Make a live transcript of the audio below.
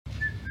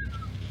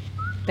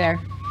Bear,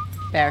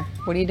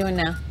 what are you doing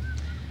now?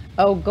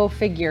 Oh, go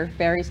figure.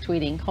 Barry's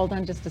tweeting. Hold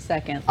on just a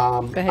second. Go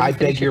ahead and I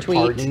finish beg your tweet.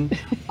 pardon.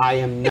 I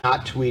am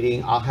not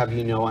tweeting. I'll have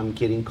you know I'm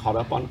getting caught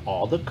up on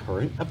all the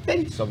current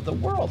events of the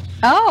world.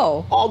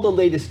 Oh. All the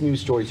latest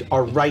news stories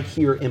are right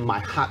here in my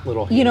hot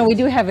little hands. You know, we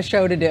do have a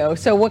show to do.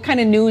 So what kind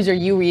of news are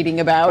you reading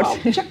about?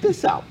 Well, check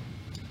this out.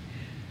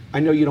 I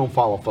know you don't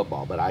follow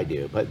football, but I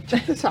do. But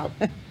check this out.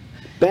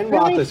 Ben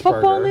Really? Roethlisberger.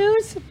 Football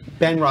news?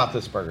 Ben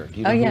Roethlisberger. Do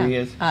you know yeah. who he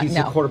is? He's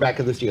No. the quarterback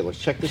of the Steelers.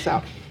 Check this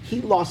out. He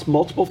lost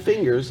multiple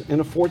fingers in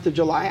a 4th of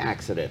July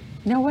accident.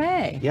 No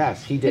way.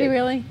 Yes, he did. Did he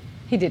really?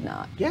 He did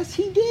not. Yes,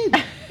 he did.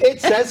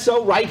 It says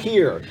so right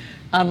here.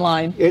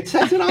 Online. It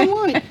says it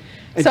online.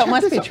 And So it check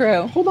must this be out.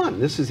 true. Hold on,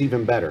 this is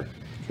even better.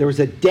 There was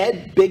a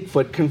dead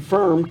Bigfoot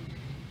confirmed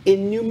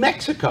in New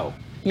Mexico.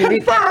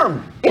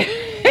 Confirmed!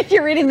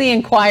 You're reading the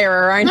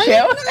Inquirer, aren't you?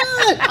 I'm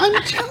not.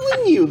 I'm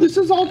telling you, this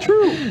is all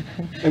true.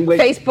 And wait,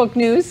 Facebook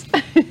news.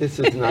 this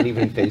is not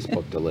even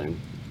Facebook, Delyn.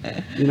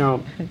 You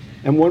know,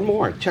 and one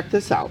more. Check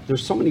this out.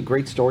 There's so many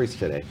great stories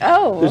today.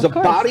 Oh, There's of a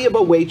course. body of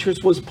a waitress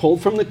was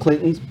pulled from the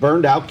Clintons'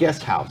 burned out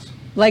guest house.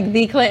 Like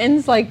the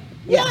Clintons, like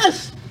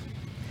Yes.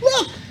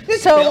 Look,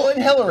 it's So- Bill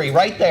and Hillary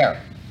right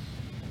there.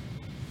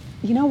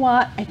 You know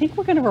what? I think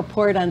we're going to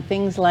report on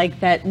things like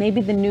that. Maybe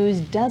the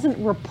news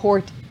doesn't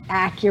report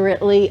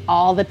accurately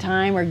all the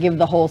time or give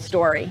the whole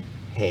story.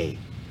 Hey,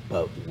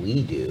 but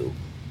we do.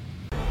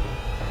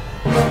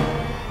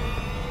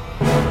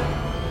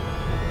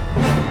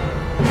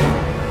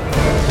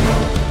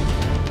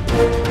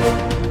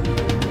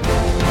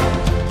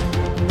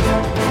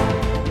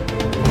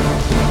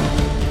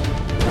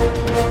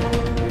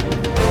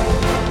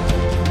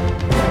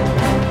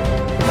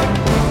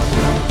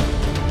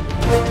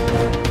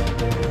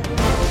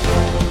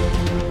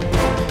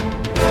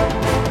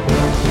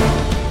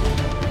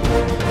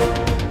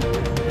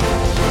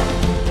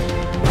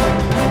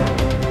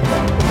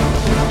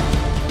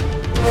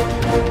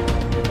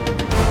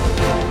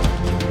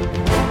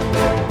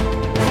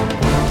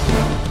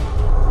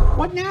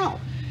 What now?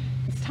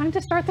 It's time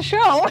to start the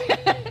show.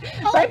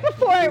 right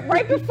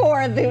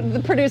before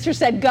the producer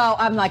said go,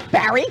 I'm like,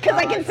 Barry, because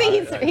I can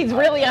see he's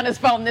really on his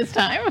phone this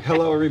time.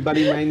 Hello,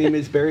 everybody. My name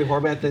is Barry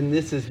Horvath, and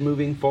this is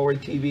Moving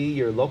Forward TV,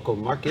 your local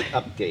market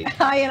update.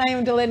 Hi, and I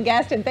am Delyn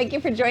Gaston. Thank you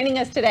for joining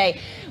us today.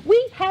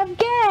 We have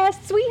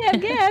guests.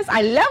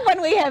 I love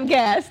when we have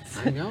guests.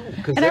 I know,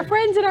 because And our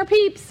friends and our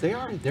peeps.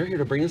 they're here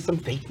to bring us some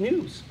fake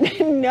news.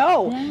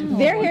 No,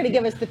 they're here to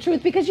give us the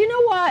truth because you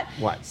know what?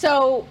 What?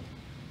 So,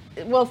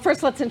 well,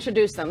 first let's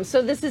introduce them.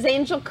 So this is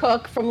Angel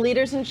Cook from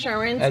Leaders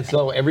Insurance. As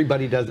though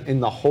everybody in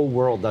the whole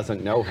world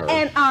doesn't know her.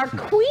 And our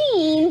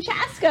queen,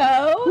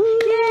 Chasco.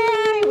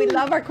 Yay! We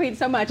love our queen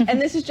so much.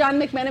 And this is John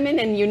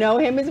McMenamin, and you know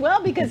him as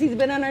well because he's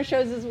been on our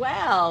shows as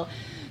well.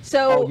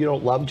 So Oh, you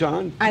don't love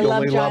John? I You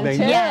love only John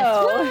Angel? too.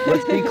 Yes.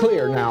 Let's be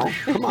clear now.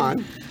 Come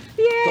on.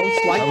 Yay!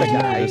 Don't slight the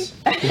guys.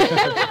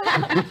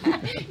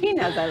 He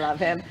knows I love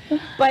him.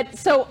 But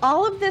so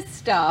all of this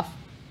stuff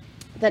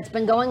that's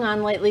been going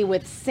on lately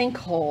with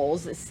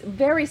sinkholes is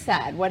very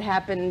sad. What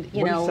happened,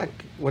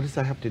 What does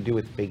that have to do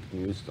with fake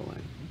news, Delyn?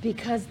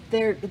 because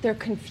they're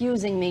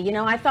confusing me. You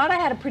know, I thought I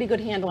had a pretty good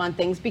handle on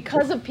things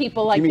because of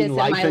people like You mean this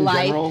life in my in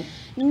life. general?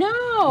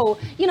 No,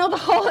 the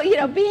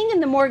whole, being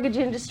in the mortgage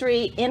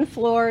industry in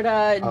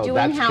Florida,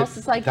 doing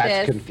houses like that's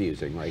this.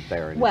 confusing right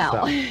there in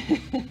Well,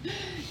 itself.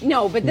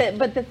 no, but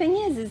the thing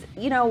is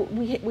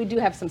we do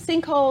have some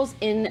sinkholes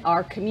in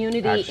our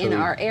community, Actually- in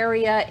our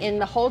area, in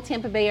the whole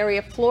Tampa Bay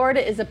area.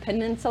 Florida is a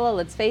peninsula,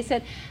 let's face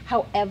it.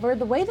 However,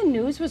 the way the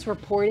news was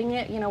reporting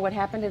it, what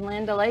happened in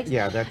Land O'Lakes,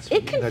 Yeah, it that's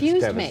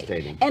confused me.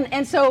 devastating.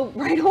 And so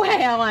right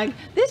away I'm like,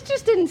 this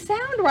just didn't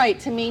sound right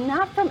to me,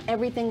 not from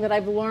everything that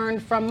I've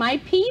learned from my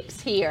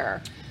peeps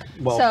here.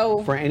 Well,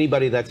 So for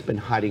anybody that's been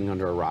hiding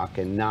under a rock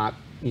and not,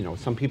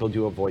 some people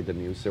do avoid the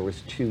news. There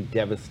was two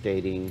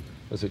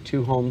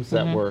homes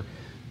that were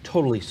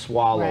totally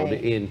swallowed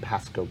Right. in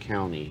Pasco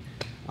County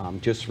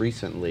just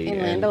recently. In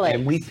Land and O'Lakes.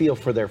 we feel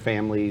for their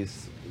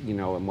families,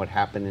 and what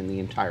happened in the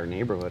entire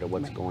neighborhood of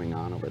what's going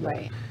on over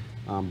there.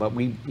 Right. But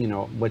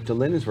what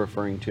Delyn is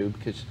referring to,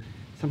 because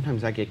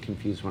sometimes I get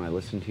confused when I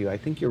listen to you, I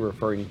think you're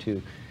referring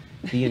to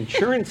the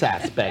insurance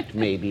aspect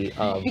maybe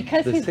of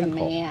Because the he's a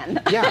sinkhole.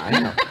 man. Yeah, I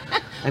know.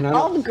 And I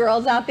all don't- the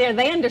girls out there,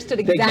 they understood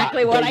They got-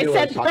 exactly what they I knew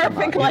said what I was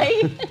talking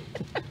about, perfectly.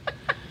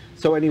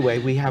 So anyway,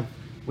 we have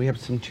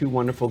some two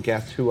wonderful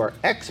guests who are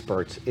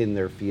experts in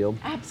their field.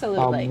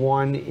 Absolutely.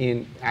 One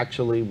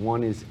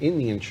is in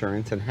the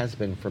insurance and has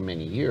been for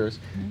many years,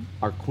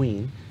 our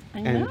queen.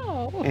 I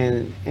know.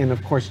 And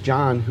of course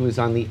John, who is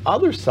on the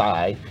other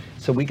side.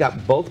 So we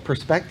got both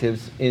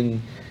perspectives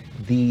in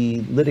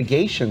the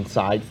litigation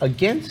side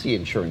against the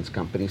insurance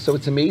company. So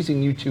it's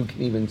amazing you two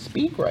can even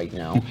speak right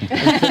now and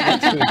sit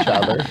next to each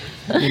other.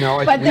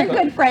 But they're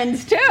good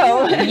friends too.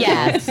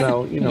 Yes.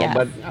 So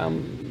Yes.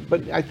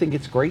 but I think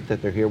it's great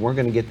that they're here. We're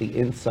going to get the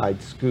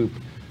inside scoop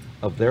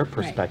of their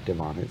perspective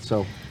on it.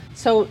 So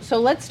So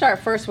let's start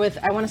first with,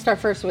 I want to start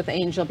first with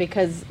Angel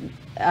because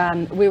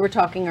we were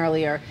talking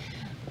earlier.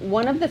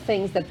 one of the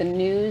things that the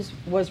news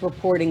was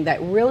reporting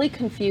that really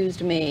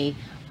confused me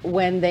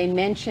when they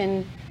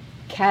mentioned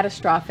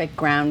catastrophic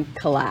ground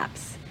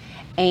collapse.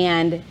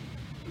 And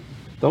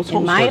those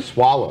homes were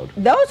swallowed.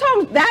 Those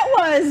homes, that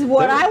was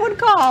what I would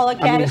call a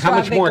catastrophic how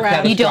much more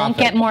ground. You don't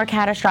get more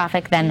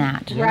catastrophic than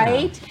that.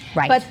 Right?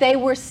 Right. But they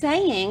were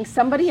saying,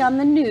 somebody on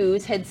the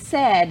news had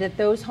said that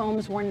those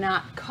homes were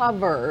not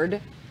covered,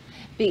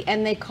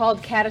 and they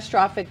called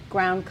catastrophic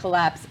ground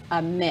collapse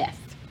a myth.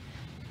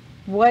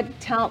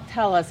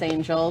 Tell us,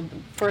 Angel,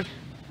 for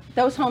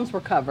those homes were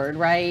covered,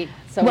 right?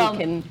 So well, we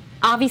can.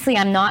 Obviously,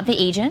 I'm not the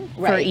agent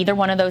for Right. either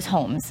one of those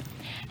homes.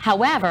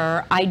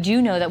 However, I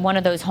do know that one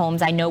of those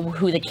homes, I know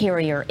who the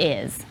carrier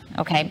is.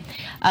 Okay,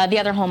 the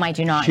other home I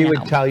do not know. She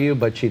would tell you,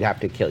 but she'd have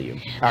to kill you.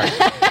 All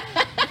right.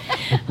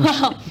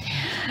 Well,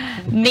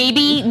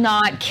 maybe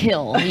not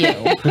kill you,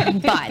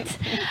 but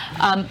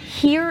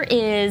here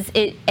is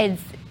it.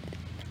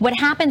 What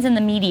happens in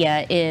the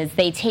media is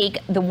they take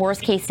the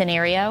worst case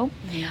scenario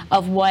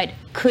of what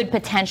could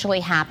potentially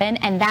happen,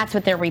 and that's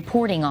what they're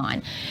reporting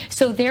on.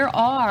 So there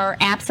are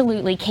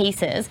absolutely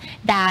cases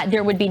that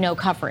there would be no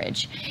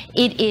coverage.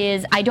 It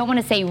is, I don't want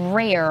to say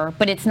rare,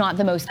 but it's not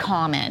the most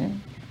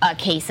common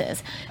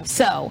cases.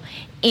 So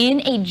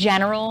in a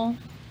general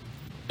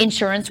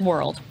insurance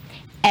world,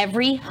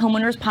 every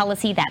homeowner's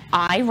policy that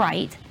I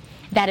write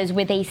that is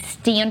with a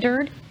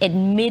standard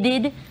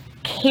admitted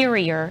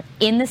carrier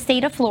in the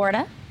state of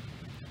Florida,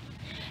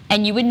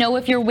 and you would know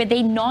if you're with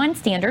a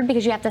non-standard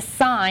because you have to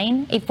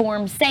sign a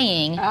form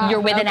saying you're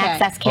with an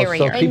excess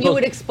carrier. And you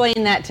would explain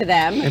that to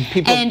them.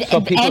 And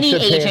any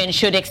agent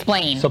should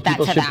explain that to them.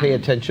 So people should pay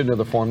attention to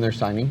the form they're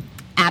signing?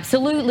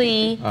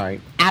 Absolutely. All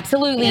right.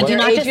 Absolutely. And do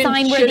not just agent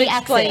sign where should the X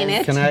explain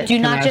is. it. Do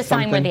not I just ask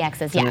sign where something? the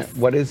X is, yes.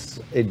 What does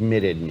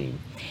admitted mean?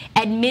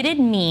 Admitted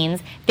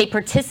means they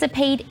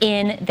participate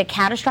in the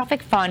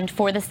catastrophic fund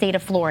for the state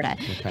of Florida.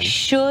 Okay.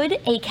 Should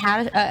a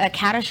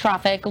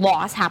catastrophic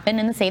loss happen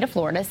in the state of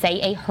Florida, say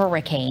a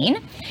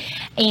hurricane,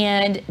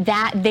 and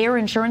that their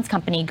insurance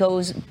company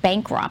goes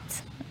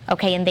bankrupt,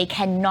 okay, and they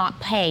cannot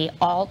pay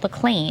all the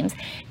claims,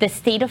 the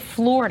state of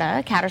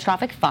Florida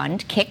catastrophic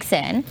fund kicks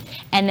in,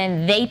 and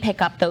then they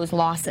pick up those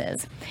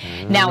losses.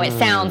 Now, it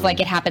sounds like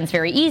it happens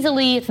very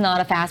easily. It's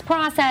not a fast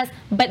process,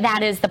 but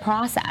that is the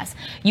process.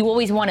 You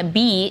always want to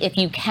be, if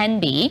you can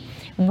be,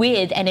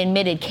 with an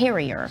admitted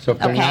carrier. So if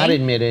they're not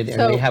admitted and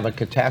So- they have a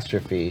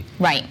catastrophe,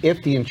 Right.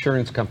 if the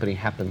insurance company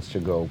happens to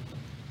go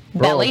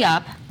Belly broke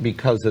up.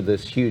 because of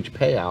this huge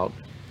payout,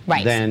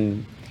 Right.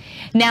 then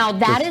Now,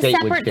 that The is state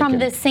would separate kick from in.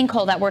 the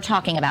sinkhole that we're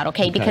talking about,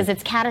 okay? Because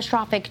it's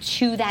catastrophic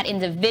to that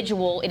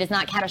individual. It is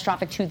not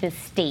catastrophic to the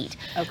state.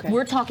 Okay.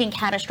 We're talking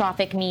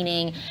catastrophic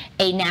meaning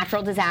a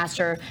natural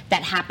disaster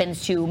that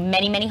happens to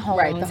many, many homes.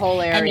 Right, the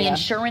whole And the area.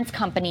 insurance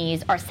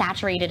companies are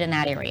saturated in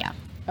that area.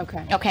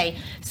 Okay. Okay,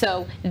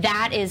 so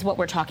that is what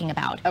we're talking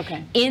about.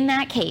 Okay. In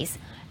that case,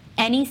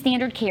 any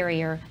standard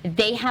carrier,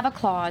 they have a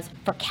clause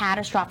for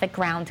catastrophic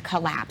ground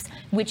collapse,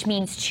 which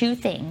means two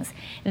things.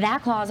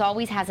 That clause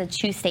always has a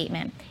to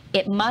statement.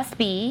 It must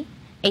be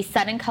a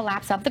sudden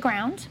collapse of the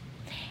ground,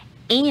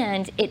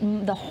 and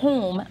the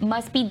home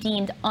must be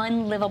deemed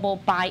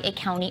unlivable by a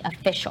county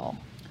official.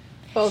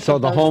 Both so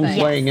of the those home's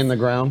things. laying in the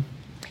ground?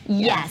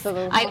 Yes. so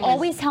the I home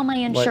always tell my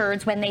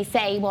insureds when they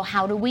say, well,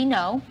 how do we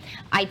know?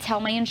 I tell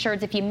my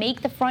insureds, if you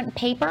make the front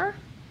paper,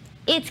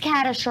 it's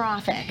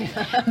catastrophic.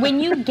 When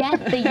you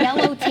get the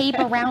yellow tape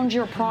around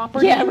your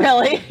property, Yeah,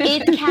 really.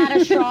 it's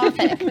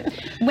catastrophic.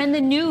 When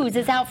the news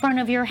is out front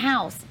of your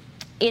house,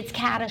 it's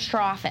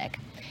catastrophic.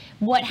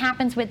 What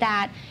happens with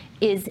that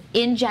is,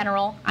 in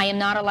general, I am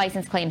not a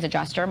licensed claims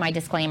adjuster, my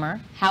disclaimer.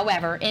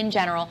 However, in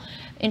general,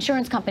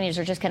 insurance companies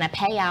are just going to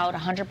pay out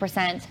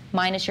 100%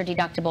 minus your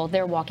deductible.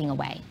 They're walking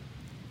away.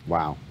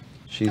 Wow.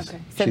 She's, Okay.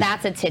 So she's,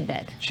 that's a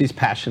tidbit. she's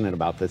passionate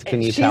about this.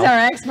 Can you She's tell? our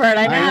expert,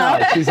 I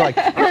know. She's like,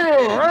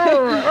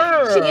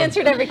 She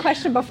answered every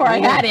question before I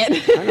had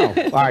it. I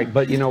know. All right,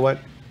 but you know what?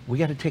 We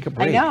got to take a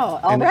break. know,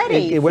 And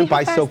already. It went See how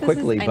by so fast this is?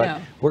 quickly, I but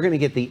know. we're going to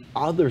get the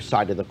other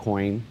side of the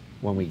coin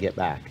when we get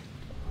back.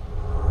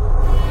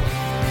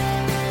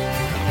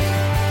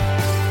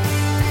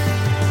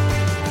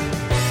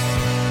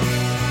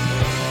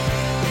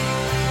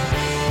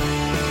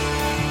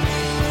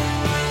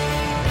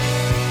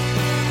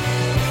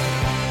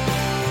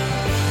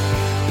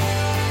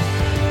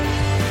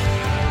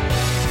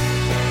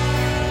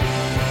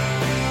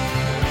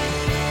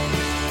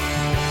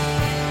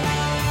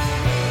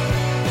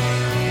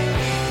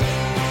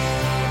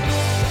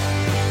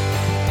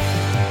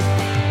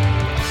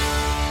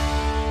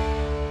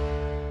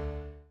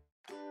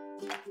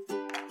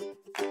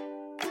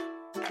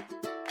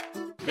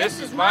 This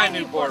is my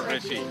Newport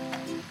Richie.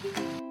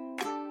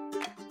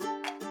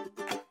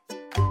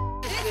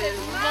 This is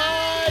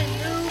my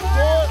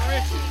Newport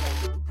Richie.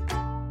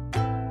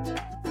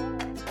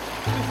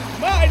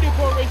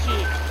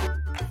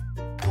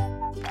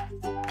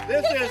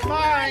 This is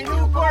my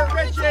Newport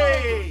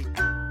Richie.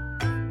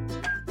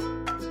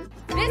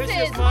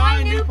 This is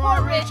my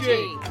Newport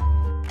Richie.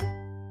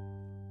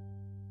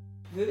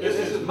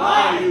 This is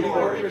my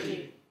Newport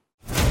Richie.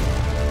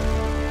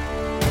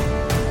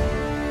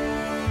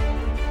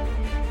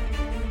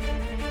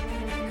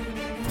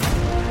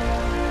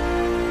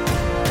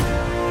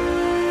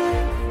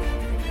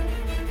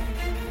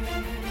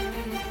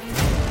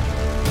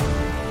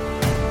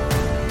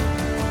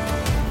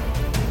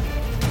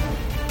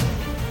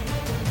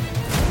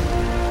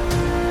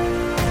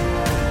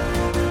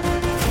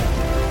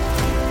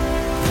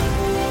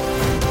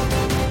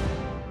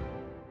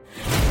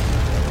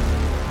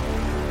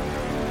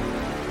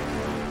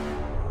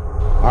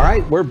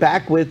 we're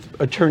back with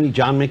attorney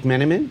John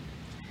McMenamin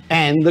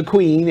and the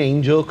Queen,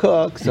 Angel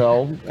Cook.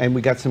 And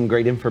we got some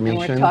great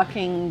information. And we're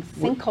talking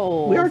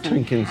sinkholes. We are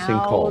talking how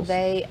sinkholes.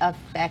 They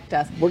affect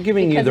us. We're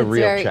giving you Because the it's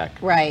real check.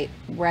 Right.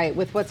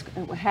 With what's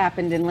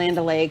happened in Land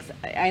O'Lakes,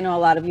 I know a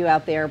lot of you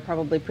out there are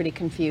probably pretty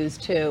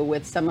confused too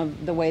with some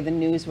of the way the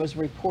news was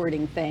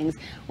reporting things.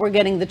 We're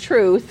getting the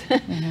truth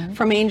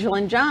from Angel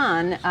and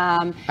John.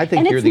 I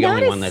think you're the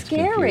only one that's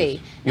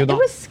scary. confused. It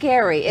was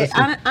scary.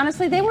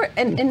 Honestly, they were.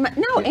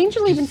 No,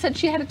 Angel even said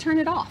she had to turn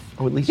it off.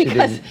 Oh, at least you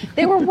because didn't.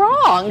 they were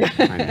wrong.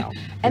 I know.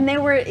 And they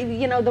were,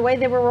 the way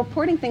they were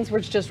reporting things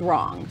was just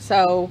wrong.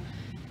 So,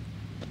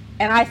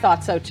 and I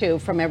thought so too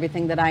from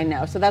everything that I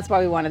know. So that's why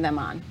we wanted them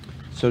on.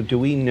 So do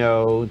we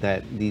know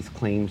that these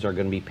claims are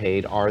going to be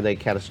paid? Are they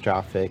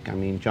catastrophic? I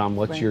mean, John,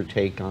 what's your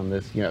take on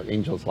this?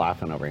 Angel's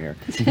laughing over here.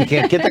 You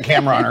can't get the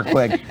camera on her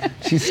quick.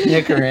 She's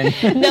snickering.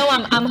 No,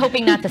 I'm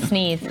hoping not to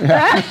sneeze.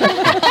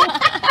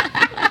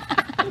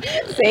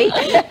 See?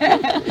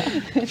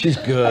 She's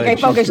good. Okay,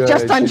 focus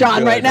just on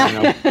John right now.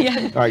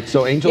 All right,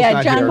 so Angel's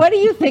not John, here. what do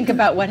you think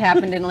about what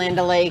happened in Land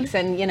O'Lakes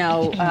and,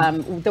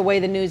 the way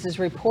the news is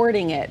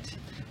reporting it?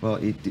 Well,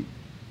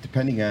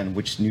 depending on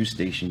which news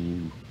station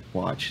you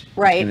watch,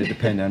 Right. it's going to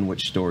depend on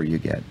which story you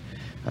get.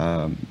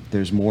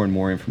 There's more and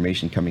more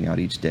information coming out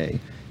each day.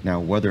 Now,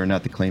 whether or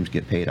not the claims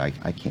get paid,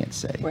 I can't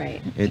say.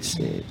 Right. It's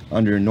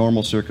under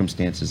normal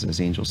circumstances, as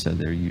Angel said,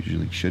 there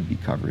usually should be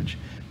coverage,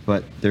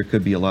 but there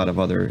could be a lot of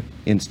other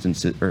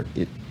instances or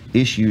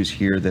issues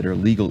here that are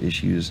legal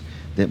issues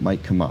that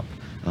might come up,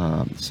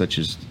 such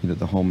as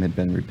the home had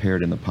been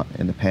repaired in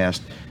the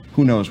past.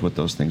 Who knows what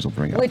those things will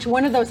bring up? Which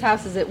one of those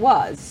houses it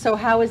was. So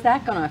how is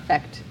that going to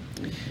affect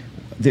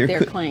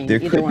their claim? There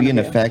either could one be of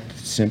an you? effect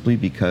simply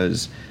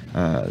because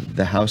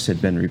the house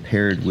had been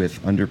repaired with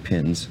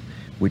underpins,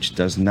 which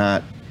does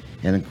not,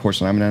 and of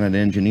course I'm not an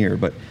engineer,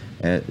 but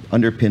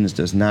underpins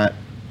does not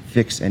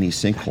fix any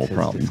sinkhole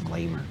problem.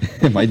 Disclaimer.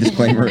 My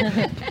disclaimer.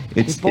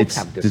 We both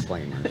have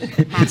disclaimers.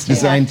 It's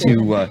designed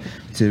to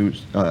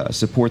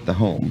support the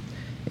home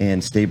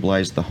and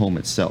stabilize the home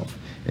itself.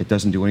 It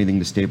doesn't do anything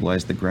to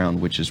stabilize the ground,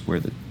 which is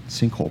where the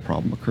sinkhole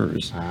problem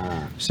occurs.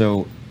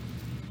 So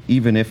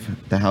even if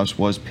the house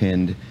was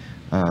pinned,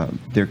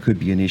 there could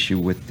be an issue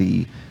with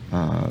the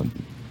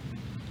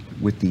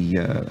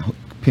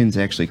pins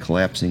actually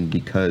collapsing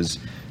because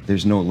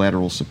there's no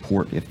lateral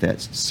support if that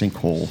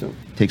sinkhole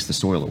takes the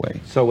soil away.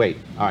 So wait,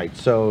 all right,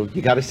 so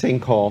you got a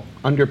sinkhole,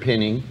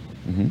 underpinning.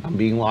 I'm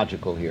being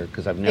logical here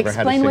because I've never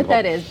had a sinkhole. Explain what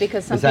that is,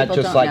 because some people don't know.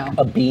 Is that just like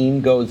a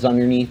beam goes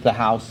underneath the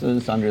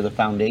houses, under the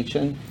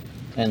foundation?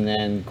 And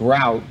then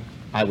grout,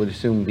 I would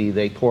assume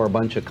they pour a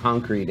bunch of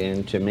concrete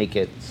in to make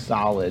it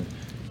solid.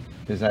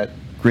 Is that?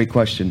 Great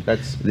question.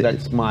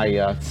 That's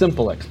my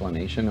simple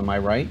explanation, am I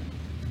right?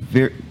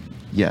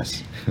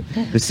 Yes.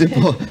 The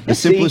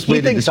simplest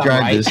way to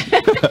describe this.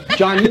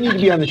 John, you need to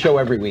be on the show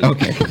every week.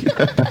 Okay.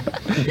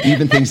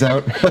 Even things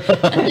out.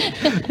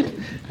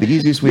 The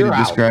easiest way You're to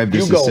out. describe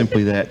this You is go.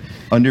 simply that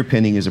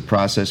underpinning is a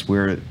process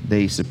where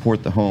they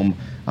support the home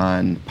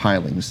on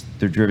pilings.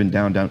 They're driven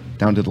down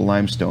to the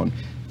limestone.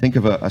 Think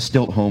of a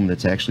stilt home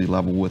that's actually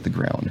level with the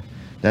ground.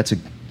 That's a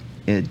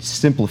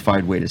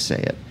simplified way to say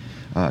it.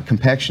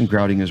 Compaction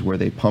grouting is where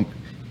they pump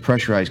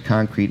pressurized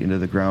concrete into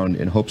the ground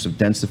in hopes of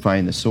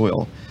densifying the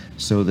soil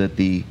so that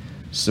the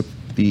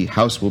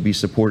house will be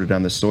supported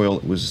on the soil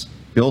it was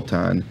built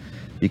on,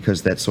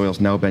 because that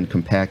soil's now been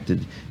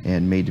compacted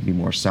and made to be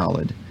more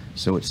solid,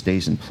 so it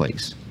stays in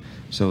place.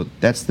 So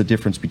that's the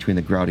difference between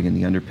the grouting and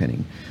the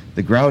underpinning.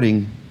 The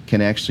grouting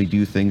can actually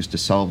do things to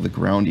solve the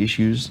ground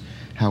issues.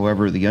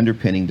 However, the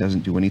underpinning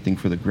doesn't do anything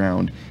for the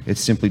ground.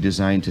 It's simply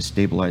designed to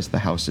stabilize the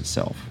house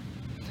itself.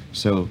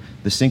 So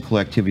the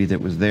sinkhole activity that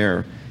was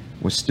there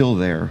was still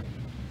there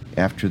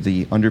after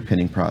the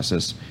underpinning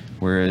process,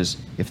 whereas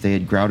if they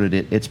had grouted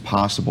it, it's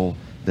possible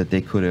that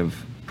they could have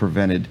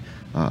prevented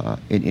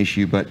an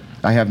issue, but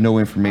I have no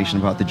information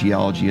about the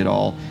geology at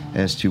all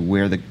as to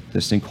where the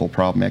sinkhole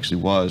problem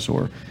actually was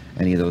or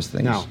any of those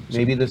things. Now,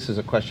 maybe this is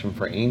a question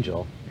for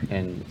Angel,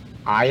 and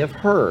I have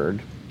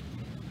heard,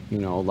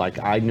 like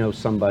I know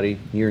somebody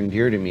near and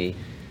dear to me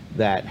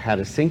that had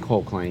a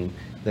sinkhole claim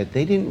that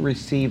they didn't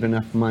receive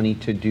enough money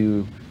to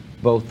do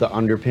both the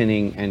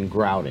underpinning and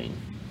grouting.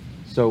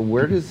 So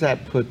where does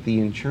that put the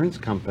insurance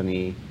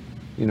company?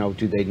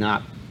 Do they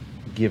not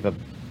give a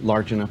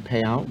large enough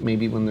payout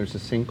maybe when there's a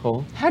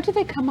sinkhole? How do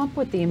they come up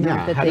with the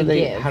amount that how they do they,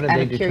 give? how do out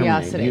they of determine it?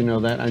 curiosity. Do you know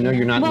that? I know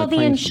you're not Well, in the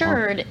claims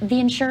department. the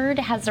insured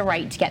has the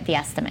right to get the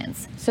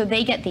estimates. So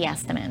they get the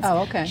estimates.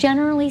 Oh, okay.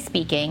 Generally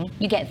speaking,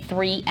 you get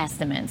 3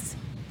 estimates.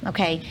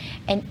 Okay,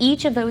 and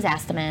each of those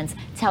estimates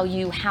tell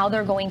you how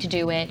they're going to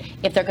do it,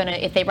 if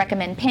they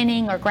recommend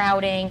pinning or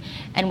grouting,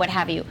 and what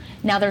have you.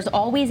 Now, there's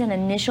always an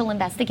initial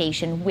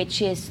investigation,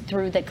 which is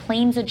through the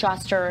claims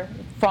adjuster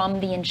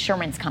from the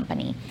insurance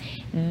company.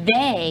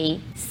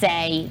 They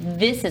say,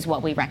 this is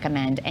what we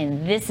recommend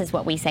and this is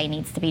what we say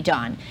needs to be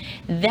done.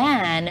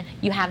 Then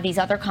you have these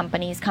other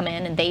companies come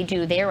in and they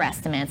do their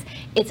estimates.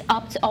 It's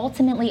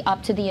ultimately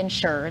up to the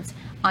insureds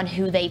on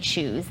who they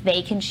choose.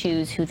 They can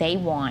choose who they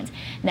want.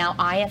 Now,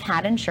 I have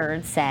had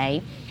insureds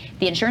say,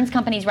 the insurance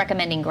company's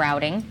recommending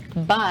grouting,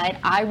 but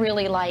I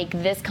really like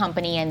this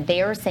company and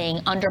they're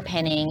saying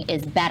underpinning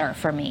is better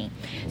for me.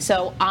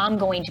 So I'm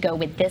going to go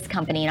with this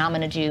company and I'm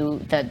going to do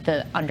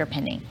the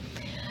underpinning.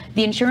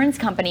 The insurance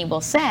company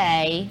will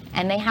say,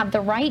 and they have the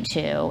right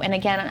to, and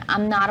again,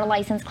 I'm not a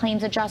licensed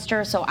claims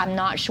adjuster, so I'm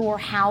not sure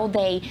how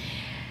they,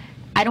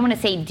 I don't want to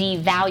say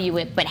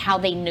devalue it, but how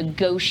they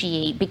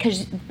negotiate,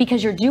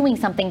 because you're doing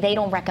something they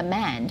don't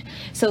recommend.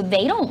 So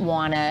they don't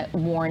want a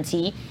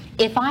warranty.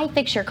 If I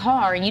fix your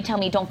car and you tell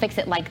me don't fix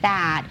it like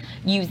that,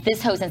 use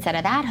this hose instead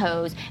of that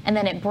hose, and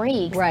then it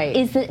breaks, right,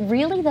 is it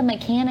really the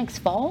mechanic's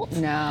fault?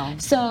 No.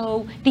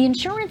 So the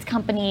insurance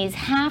companies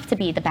have to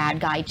be the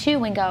bad guy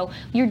too and go,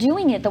 you're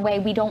doing it the way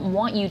we don't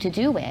want you to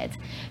do it.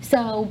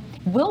 So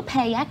we'll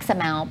pay X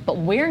amount, but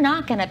we're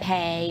not going to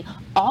pay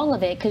all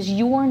of it because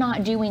you're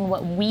not doing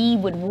what we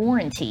would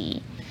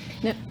warranty.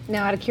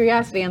 Now, out of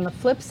curiosity, on the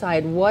flip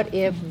side, what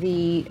if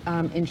the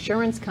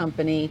insurance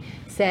company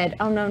said,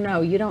 oh,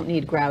 no, you don't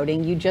need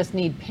grouting, you just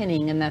need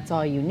pinning and that's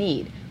all you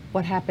need?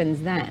 What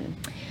happens then?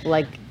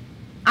 Like,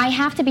 I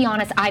have to be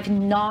honest, I've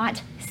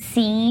not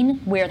seen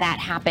where that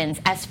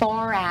happens. As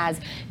far as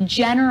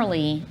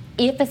generally,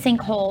 if a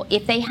sinkhole,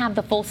 if they have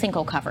the full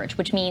sinkhole coverage,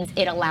 which means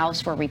it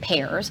allows for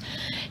repairs,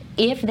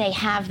 if they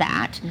have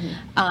that,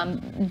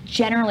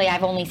 generally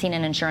I've only seen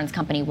an insurance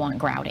company want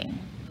grouting.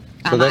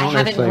 So they don't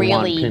necessarily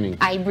want pinning.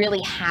 I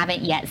really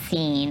haven't yet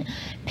seen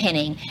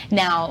pinning.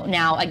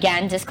 Now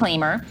again,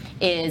 disclaimer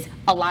is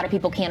a lot of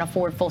people can't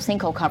afford full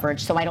sinkhole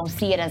coverage, so I don't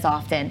see it as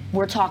often.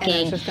 We're talking,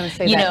 I was just gonna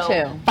say that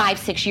too.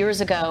 5-6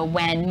 years ago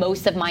when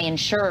most of my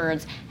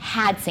insureds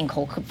had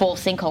full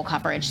sinkhole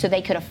coverage, so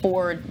they could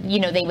afford,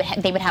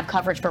 they would have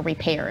coverage for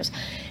repairs.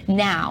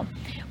 Now,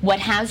 what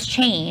has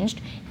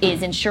changed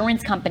is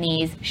insurance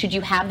companies, should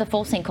you have the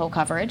full sinkhole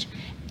coverage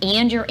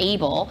and you're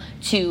able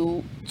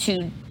to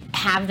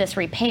have this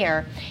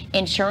repair,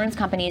 insurance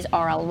companies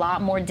are a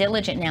lot more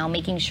diligent now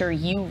making sure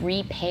you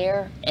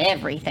repair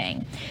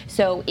everything.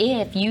 So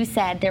if you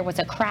said there was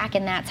a crack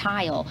in that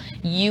tile,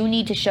 you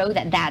need to show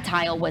that that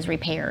tile was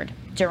repaired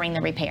during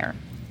the repair.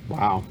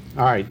 Wow.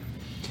 All right.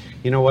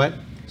 You know what?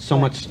 So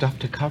much stuff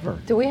to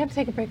cover. do we have to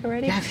take a break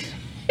already? Yes.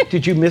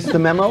 Did you miss the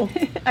memo?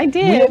 I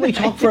did. We only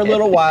talk for a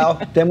little while,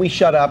 then we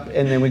shut up,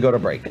 and then we go to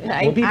break.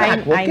 We'll be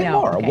back. We'll I get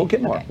know. more. Okay. We'll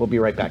get more. Okay. We'll be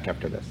right back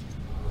after this.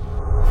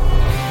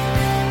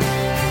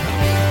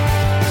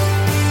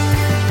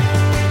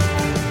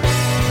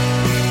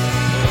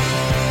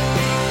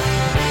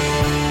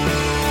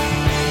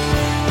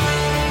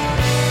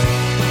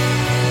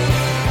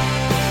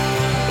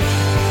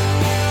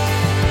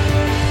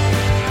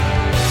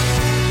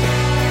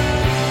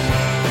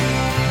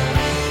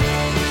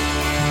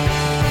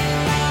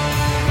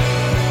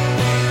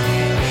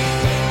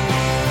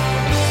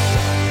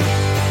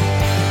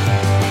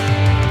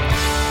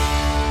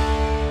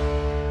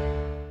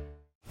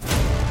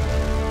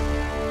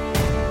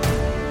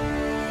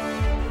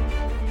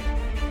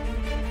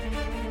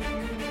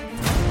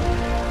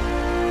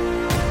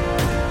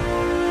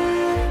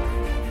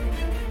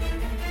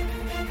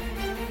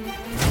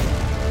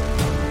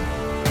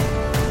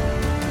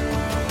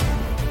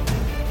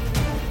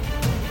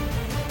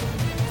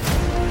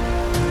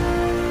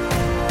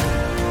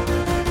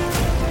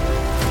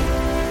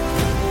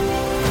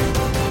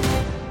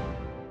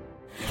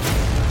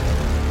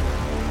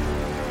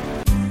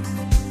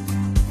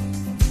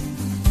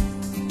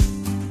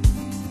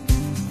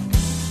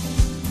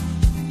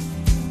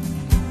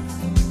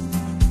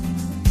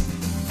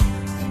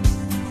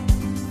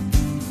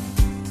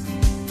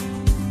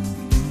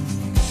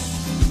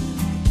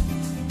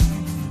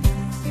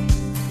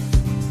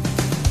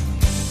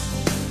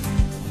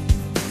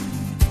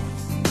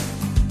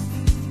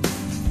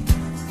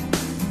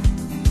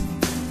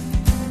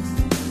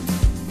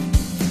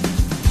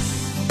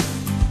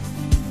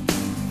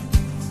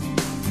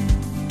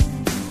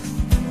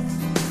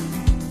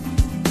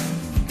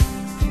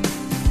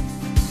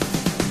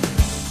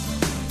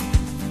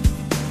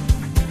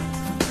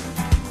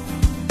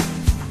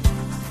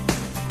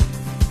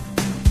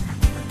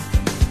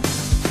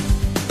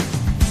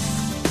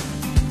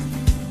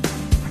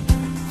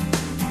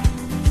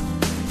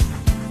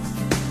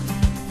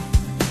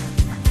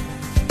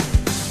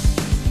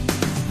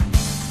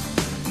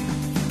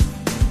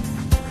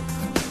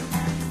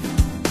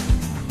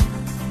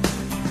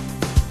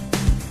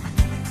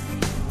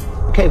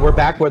 Okay, we're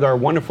back with our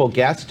wonderful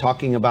guest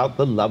talking about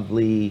the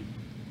lovely,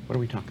 what are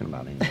we talking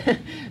about, Amy?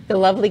 The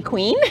lovely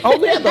queen?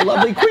 Oh yeah, the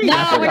lovely queen.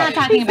 I No, we're forgot. not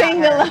talking about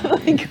Saying her. the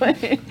lovely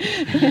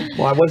queen.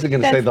 Well, I wasn't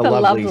going to say That's the the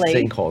lovely lovely.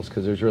 sinkholes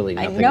because there's really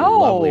I nothing know.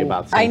 lovely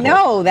about sinkholes. I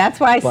know. That's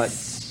why I But-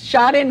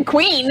 shot in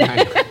queen.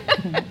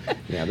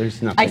 Yeah,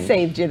 there's nothing. I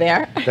saved you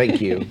there.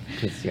 Thank you.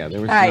 'Cause, yeah,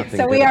 there was All right, nothing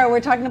so good. we're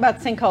talking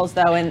about sinkholes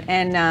though,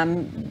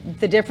 and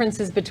the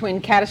differences between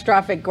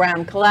catastrophic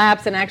ground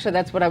collapse, and actually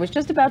that's what I was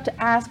just about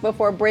to ask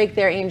before break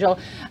there, Angel.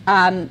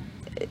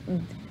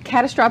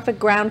 Catastrophic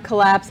ground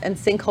collapse and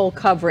sinkhole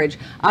coverage.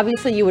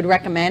 Obviously, you would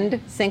recommend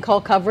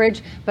sinkhole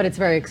coverage, but it's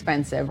very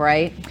expensive,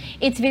 right?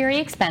 It's very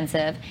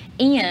expensive,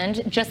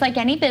 and just like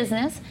any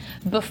business,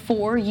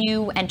 before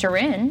you enter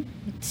in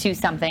to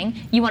something,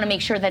 you want to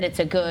make sure that it's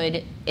a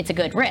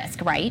good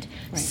risk, right?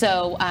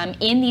 So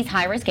in these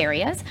high-risk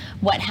areas,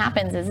 what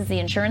happens is the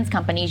insurance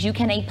companies, you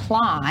can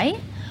apply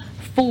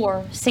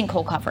for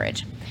sinkhole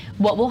coverage.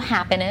 What will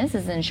happen is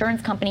the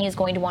insurance company is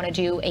going to want to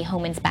do a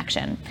home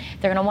inspection.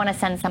 They're going to want to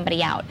send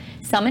somebody out.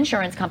 Some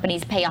insurance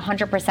companies pay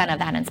 100% of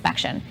that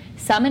inspection.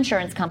 Some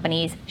insurance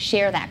companies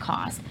share that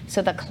cost.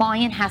 So the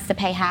client has to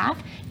pay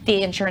half,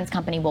 the insurance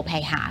company will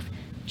pay half.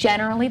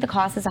 Generally, the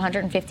cost is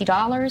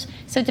 $150.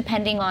 So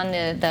depending on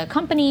the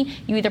company,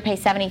 you either pay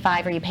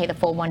 $75 or you pay the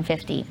full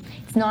 $150.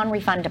 It's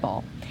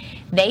non-refundable.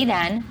 They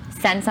then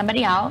send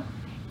somebody out,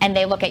 and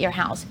they look at your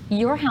house.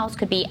 Your house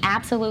could be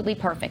absolutely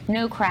perfect.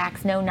 No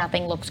cracks, no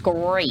nothing, looks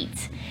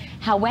great.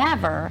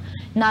 However,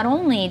 not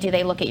only do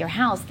they look at your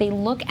house, they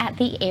look at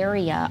the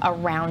area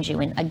around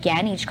you. And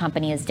again, each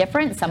company is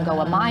different. Some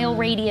go a mile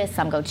radius,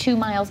 some go 2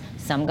 miles,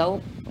 some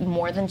go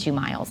more than 2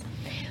 miles.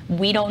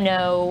 We don't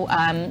know,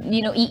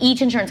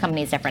 each insurance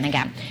company is different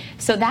again.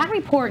 So that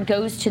report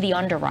goes to the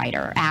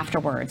underwriter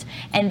afterwards,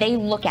 and they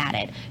look at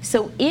it.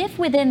 So if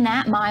within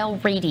that mile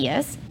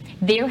radius,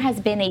 there has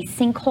been a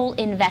sinkhole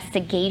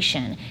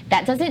investigation.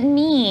 That doesn't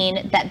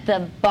mean that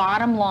the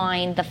bottom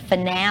line, the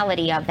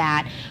finality of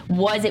that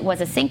was it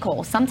was a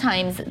sinkhole.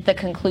 Sometimes the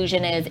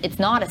conclusion is it's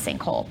not a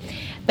sinkhole,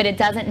 but it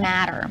doesn't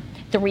matter.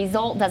 The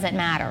result doesn't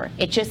matter.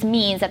 It just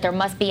means that there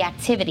must be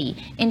activity.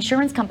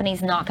 Insurance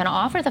companies not going to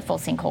offer the full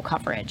sinkhole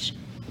coverage.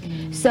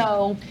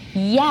 So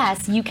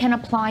yes, you can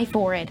apply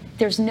for it.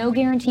 There's no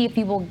guarantee if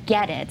you will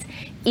get it.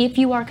 If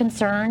you are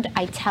concerned,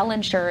 I tell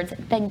insureds,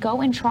 then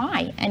go and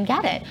try and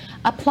get it.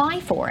 Apply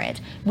for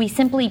it. We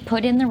simply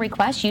put in the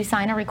request. You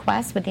sign a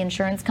request with the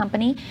insurance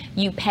company.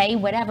 You pay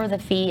whatever the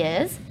fee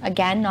is,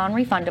 again,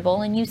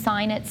 non-refundable, and you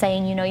sign it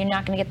saying, you're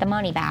not going to get the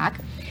money back.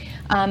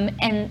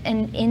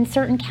 And in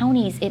certain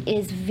counties, it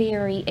is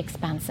very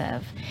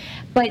expensive.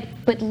 But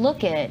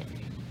look at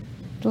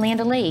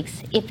Land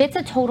O'Lakes. If it's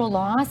a total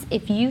loss,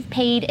 if you've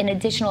paid an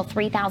additional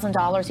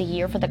 $3,000 a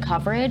year for the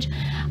coverage,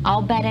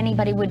 I'll bet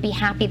anybody would be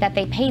happy that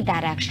they paid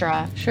that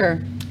extra.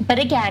 Sure. But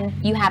again,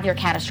 you have your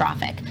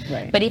catastrophic.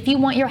 Right. But if you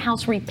want your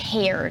house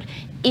repaired,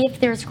 if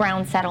there's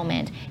ground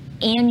settlement,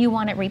 and you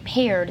want it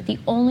repaired, the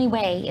only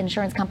way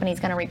insurance company is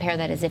going to repair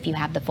that is if you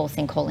have the full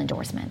sinkhole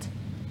endorsement.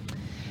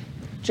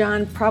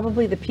 John,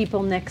 probably the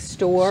people next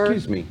door.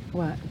 Excuse me.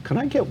 What? Can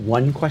I get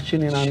one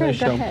question in on Sure, this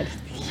go show? ahead.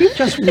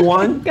 Just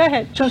one? Go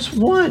ahead. Just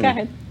one? Go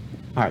ahead.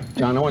 All right,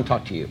 John, I want to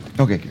talk to you.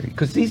 Okay, Gary.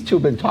 Because these two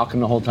have been talking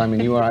the whole time,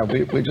 and you and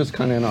I, we're just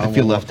kind of in our I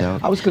feel own left world.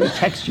 out. I was going to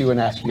text you and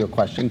ask you a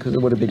question because it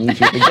would have been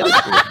easier to get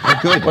to.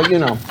 Good. But,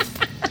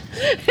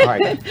 All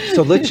right,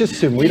 so let's just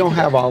assume we don't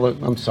have all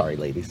of, I'm sorry,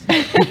 ladies.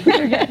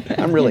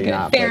 I'm really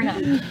not. Fair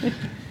but enough.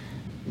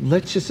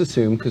 Let's just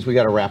assume, because we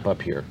got to wrap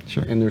up here.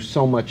 Sure. And there's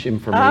so much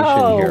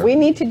information here. Oh, we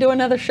need to do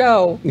another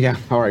show. Yeah,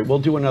 all right, we'll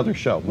do another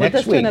show next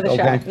Let's week, do another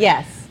okay? show.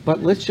 Yes.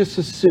 But let's just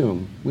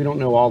assume, we don't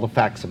know all the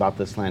facts about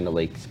this Land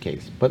O'Lakes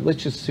case, but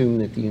let's just assume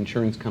that the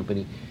insurance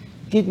company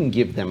didn't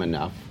give them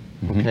enough,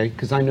 okay?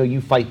 Because I know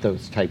you fight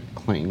those type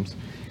claims.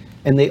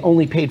 And they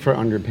only paid for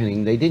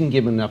underpinning. They didn't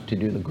give enough to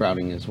do the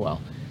grouting as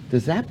well.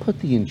 Does that put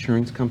the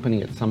insurance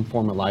company at some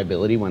form of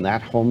liability when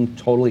that home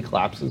totally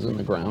collapses in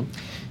the ground?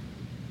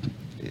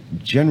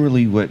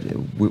 Generally, what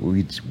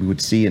we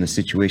would see in a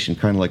situation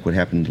kind of like what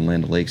happened in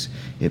Land O'Lakes,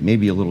 it may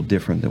be a little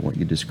different than what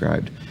you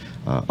described.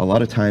 A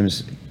lot of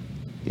times,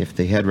 if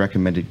they had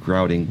recommended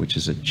grouting, which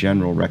is a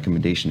general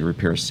recommendation to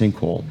repair a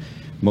sinkhole,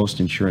 most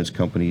insurance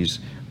companies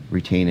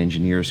retain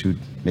engineers who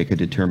make a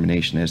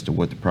determination as to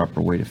what the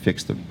proper way to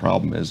fix the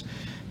problem is.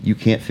 You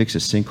can't fix a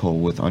sinkhole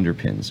with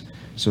underpins,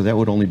 so that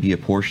would only be a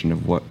portion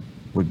of what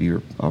would be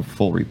a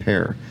full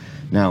repair.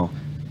 Now,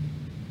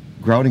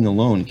 grouting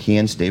alone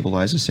can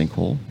stabilize a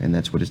sinkhole, and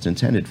that's what it's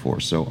intended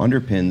for. So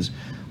underpins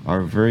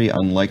are very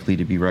unlikely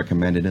to be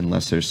recommended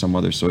unless there's some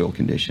other soil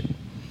condition.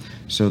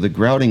 So the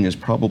grouting is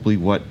probably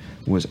what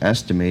was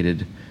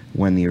estimated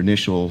when the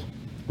initial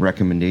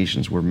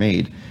recommendations were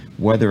made.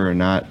 Whether or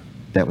not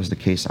that was the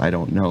case, I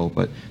don't know,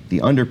 but the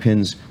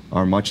underpins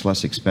are much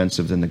less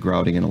expensive than the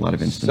grouting in a lot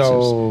of instances.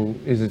 So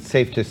is it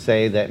safe to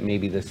say that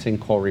maybe the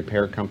sinkhole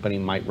repair company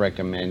might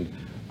recommend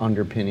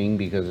underpinning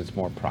because it's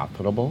more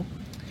profitable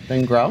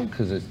than grout?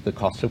 Because the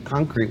cost of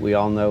concrete, we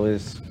all know,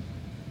 is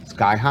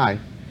sky high.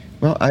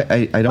 Well,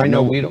 I don't I know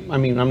know. we don't. I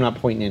mean, I'm not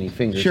pointing any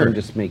fingers. Sure. I'm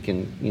just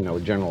making a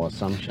general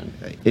assumption.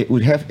 It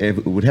would have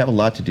a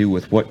lot to do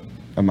with what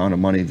amount of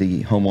money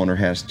the homeowner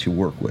has to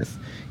work with.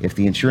 If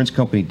the insurance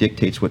company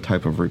dictates what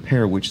type of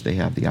repair, which they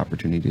have the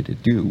opportunity to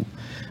do,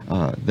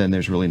 then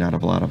there's really not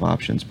a lot of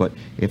options. But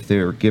if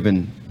they're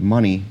given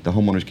money, the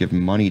homeowner's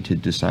given money to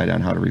decide on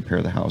how to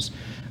repair the house,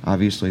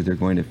 obviously they're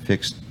going to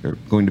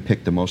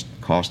pick the most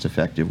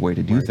cost-effective way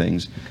to do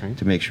things Okay.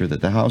 to make sure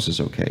that the house is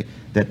okay.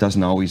 That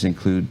doesn't always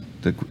include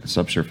the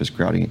subsurface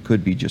grouting. It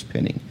could be just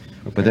pinning,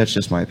 but that's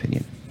just my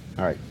opinion.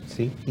 All right,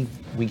 see,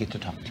 we get to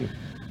talk to you.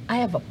 I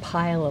have a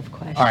pile of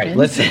questions. All right,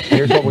 listen,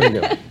 here's what we're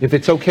going to do. If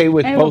it's okay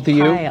with I have a both of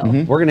you, pile.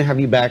 we're going to have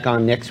you back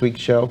on next week's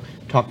show,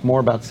 talk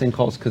more about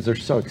sinkholes, because they're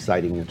so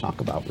exciting to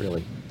talk about,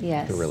 really.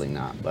 Yes. They're really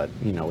not, but,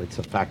 it's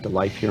a fact of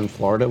life here in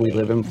Florida. We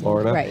live in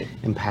Florida. Right.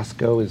 And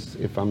Pasco is,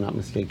 if I'm not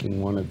mistaken,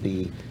 one of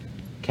the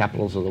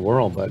capitals of the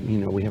world, but,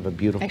 we have a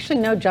beautiful... Actually,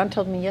 no, John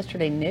told me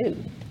yesterday, no.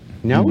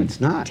 No, it's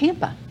not.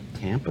 Tampa.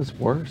 Tampa's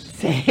worse.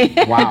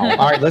 Wow.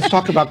 All right, let's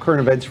talk about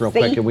current events real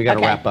quick, See? and we got to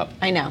Okay. wrap up.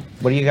 I know.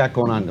 What do you got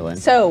going on, Dylan?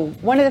 So,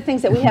 one of the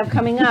things that we have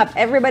coming up,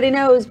 everybody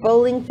knows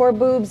Bowling for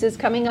Boobs is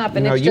coming up.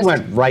 And it's you just,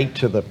 went right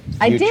to the future.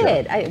 I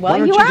did. Well, Why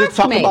don't you you just asked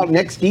talk me. about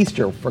next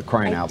Easter, for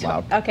crying out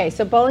loud? Okay,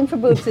 so Bowling for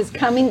Boobs is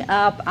coming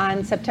up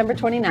on September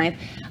 29th.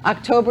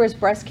 October is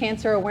Breast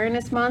Cancer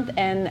Awareness Month,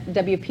 and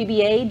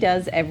WPBA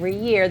does every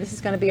year. This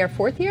is going to be our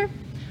 4th year,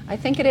 I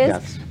think it is,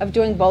 Yes. of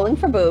doing Bowling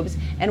for Boobs.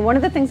 And one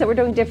of the things that we're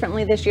doing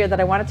differently this year that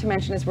I wanted to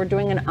mention is we're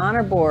doing an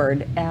honor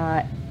board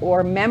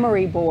or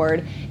memory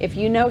board. If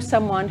you know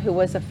someone who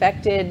was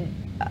affected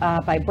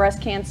by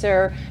breast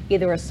cancer,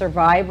 either a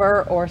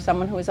survivor or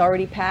someone who has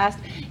already passed,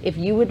 if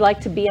you would like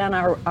to be on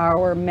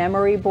our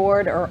memory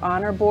board or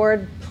honor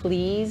board,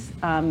 please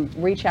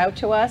reach out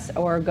to us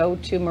or go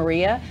to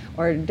Maria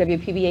or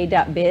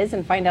WPBA.biz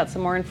and find out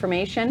some more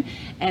information.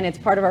 And it's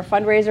part of our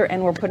fundraiser,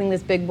 and we're putting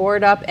this big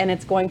board up, and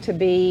it's going to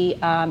be,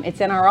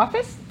 it's in our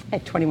office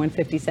at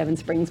 2157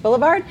 Springs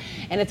Boulevard,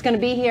 and it's going to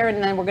be here,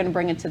 and then we're going to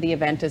bring it to the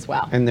event as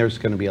well. And there's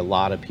going to be a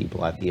lot of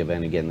people at the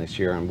event again this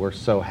year, and we're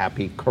so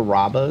happy.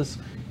 Carrabba's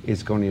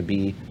is going to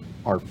be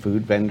our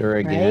food vendor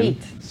again.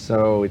 Right.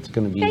 So it's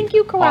going to be Thank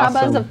you, Carrabba's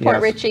awesome. of Port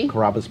Yes, Richey.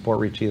 Carrabba's Port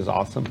Richey is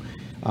awesome.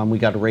 We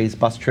got a Raised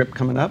Bus trip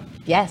coming up,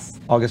 Yes.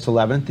 August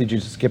 11th. Did you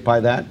skip by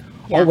that?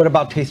 Yeah. Oh, what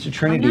about Taste of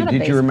Trinity? I'm not a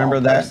Did you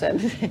remember baseball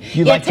that? person.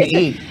 You Yeah, like to Taste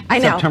of- eat. I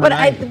know, September but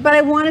 9th.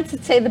 I wanted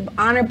to say the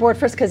honor board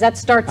first because that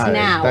starts All right,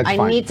 now. that's I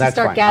fine, need to that's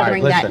start fine. All right,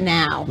 gathering that listen,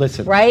 now.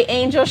 listen. Right,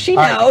 Angel? She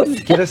All right,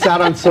 knows. get us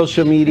out on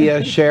social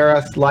media, share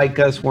us, like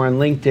us. We're on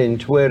LinkedIn,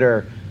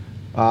 Twitter,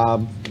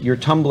 your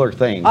Tumblr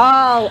thing.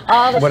 All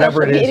the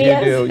Whatever social it is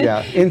medias. you do,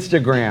 yeah.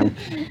 Instagram.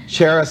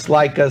 Share us,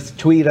 like us,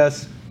 tweet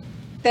us.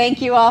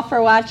 Thank you all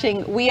for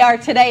watching. We are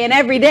today and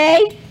every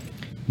day.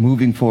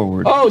 Moving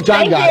forward. Oh,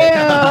 John Thank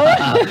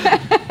got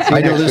it. you.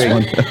 I know this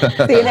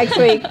one. See you next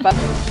week.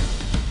 Bye.